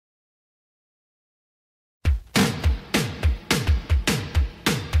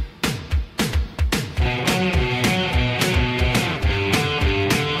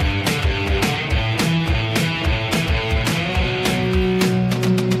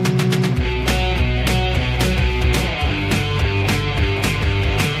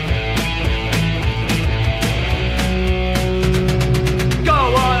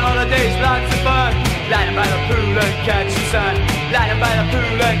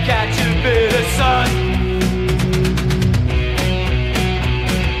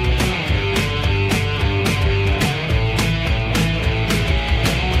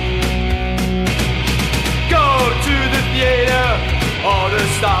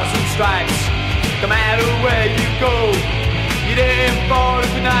stripes. No matter where you go, you're in for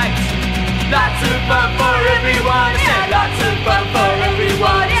the night. Lots of fun for everyone. Yeah, lots of fun for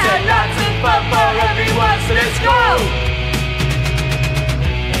everyone. Yeah, lots of fun for everyone. So let's go.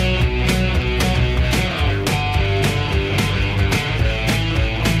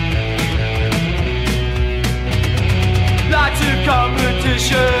 Lots of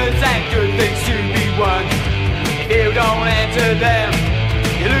competitions and good things to be won. If you don't enter them,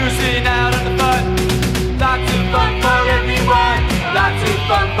 you're losing out on the fun. Lots of fun for everyone. Lots of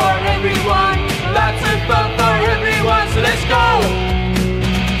fun for everyone. Lots of fun for everyone. So let's go.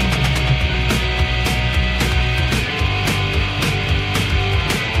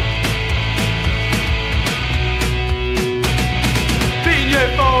 Been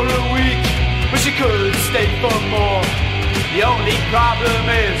here for a week, wish you could stay for more. The only problem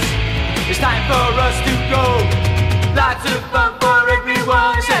is, it's time for us to go. Lots of fun for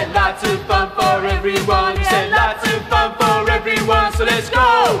everyone. Said lots of fun for everyone. Said lots of fun for everyone. So let's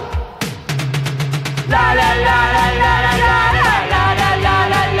go. La la la la la la la la la la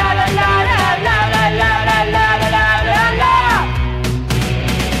la la la la la la la la la.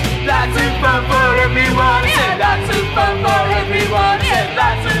 Lots of fun for everyone. Said lots of fun for everyone. Said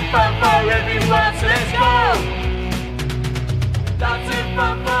lots of fun for everyone. So let's go. Lots of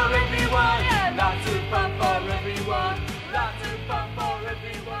fun for everyone. Yeah, lots of fun for everyone. Lots of fun for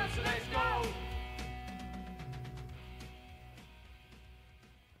everyone. So let's go.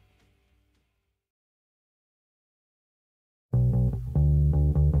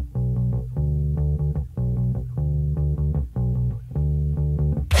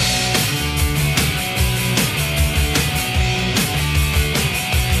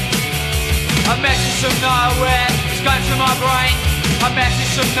 A message from nowhere is going to my brain. A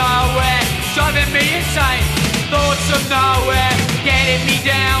message from nowhere, driving me insane. Thoughts of nowhere, getting me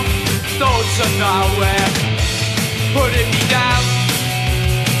down. Thoughts of nowhere, putting me down.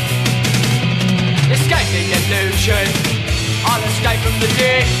 Escape the illusion, I'll escape from the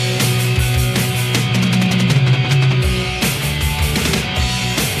day.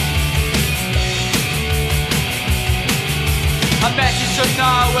 A message from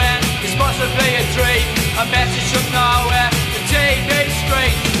nowhere, it's possibly a dream. A message from nowhere, the TV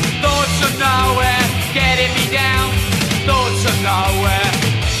screen. Thoughts of nowhere, getting me down. Thoughts of nowhere,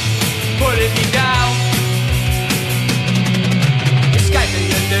 putting me down. Escape the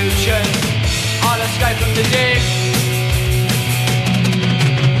illusion, I'll escape from the dig.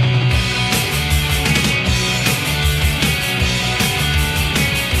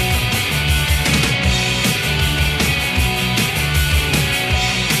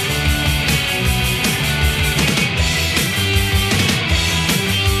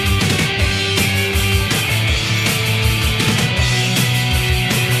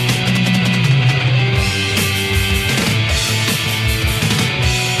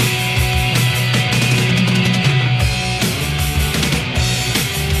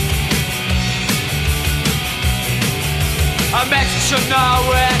 A message from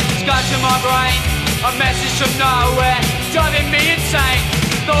nowhere, it's gone to my brain. A message from nowhere, driving me insane.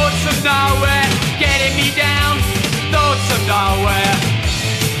 Thoughts of nowhere, getting me down. Thoughts of nowhere,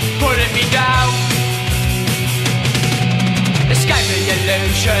 putting me down. Escape the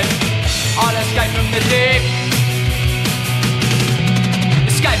illusion, I'll escape from the deep.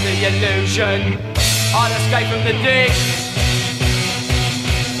 Escape the illusion, I'll escape from the deep.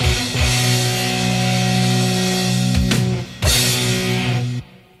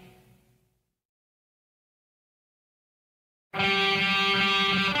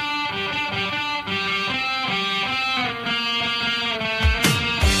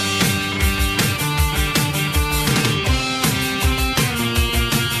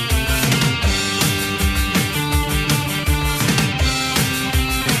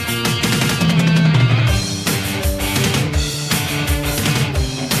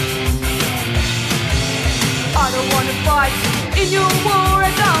 In your war, I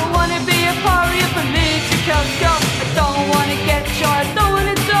don't wanna be a part of your political scum. I don't wanna get shot, I don't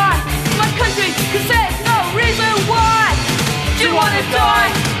wanna die. My country, cause there's no reason why. Do you wanna die?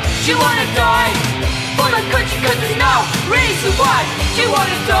 Do you wanna die? For my country, cause there's no reason why. Do you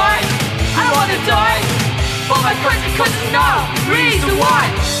wanna die? I don't wanna die. For my country, cause there's no reason why.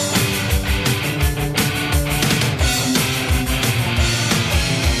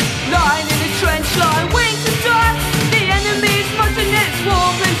 Lying in a trench line, waiting to die. The enemy's muttering its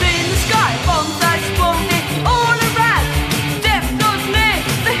warblings in the sky. Bombs are spawning all around. Death goes near,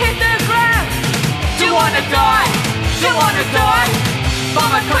 they hit the ground. Do you wanna die? Do you wanna die? For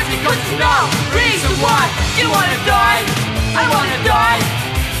my country, cause there's no reason why. Do you wanna die? I wanna die.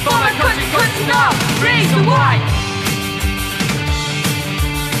 For my fight.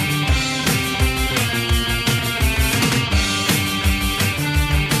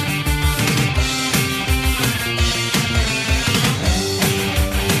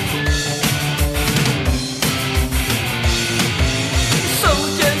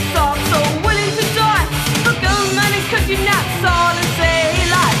 Soldiers are so willing to die for government and country, that's all I say.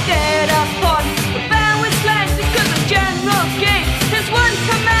 Like dead upon the bandwidth lands because of General King. His one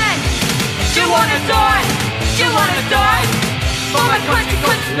command: do you wanna die? Do you wanna die? For my country,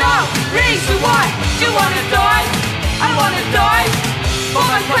 'cause no reason why. Do you wanna die? I wanna die. For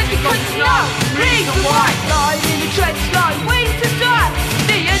my country, 'cause no reason why. Lying in the trench line, waiting to die.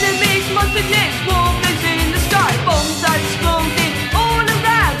 The enemy's monster nets, war blazing in the sky. Bombs are exploding all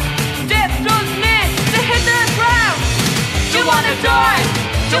around. Death draws near to hit the ground. Do you wanna die?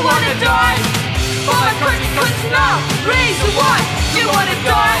 Do you wanna die? For my country, 'cause no reason why. Do you wanna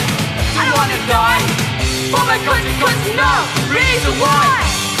die? I don't wanna die. For my country, 'cause no reason why.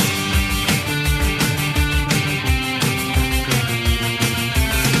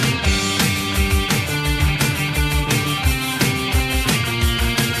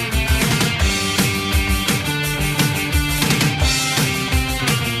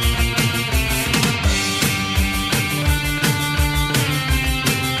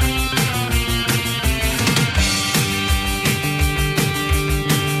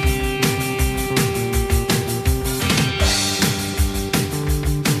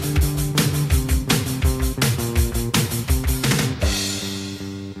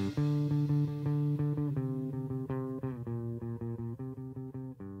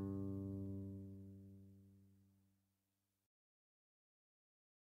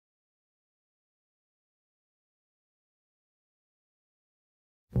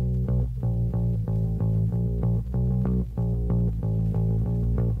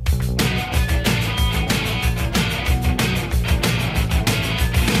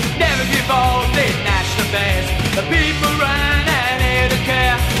 Never give involved in national affairs. The people run and here to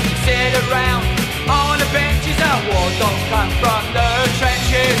care. Sit around on the benches and war don't come from the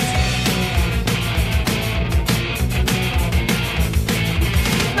trenches.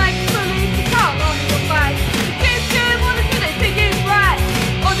 Like police to call on your fight. The kids doing what they do, they think it's right.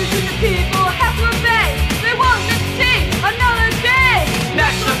 Orders to the people have to obey. They won't let see another day.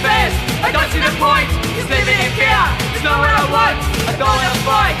 National affairs, I don't see the point. It's living in fear, it's not what I want. I don't wanna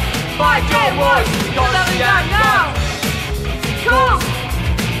fight, fight your wars. Because we don't know. Cool.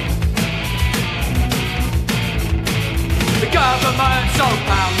 The government so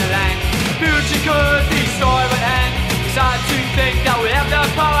pound the land. The future could destroy at hand. It's hard to think that we have the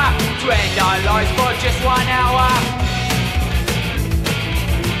power to end our lives for just 1 hour.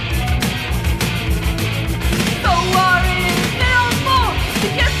 So worried, they don't fall.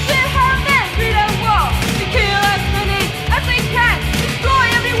 They just sit home and read a war. They kill as many as they can. Destroy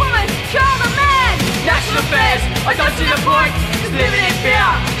every woman, child and man. National affairs, I don't see the point. It's living in fear,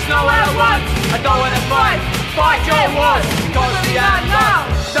 it's not what I want. I don't wanna fight, fight your wars. Because we don't know.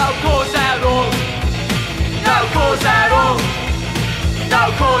 No cause at all. No cause at all. No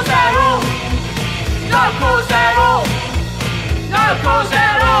cause at all. No cause at all. No cause at all.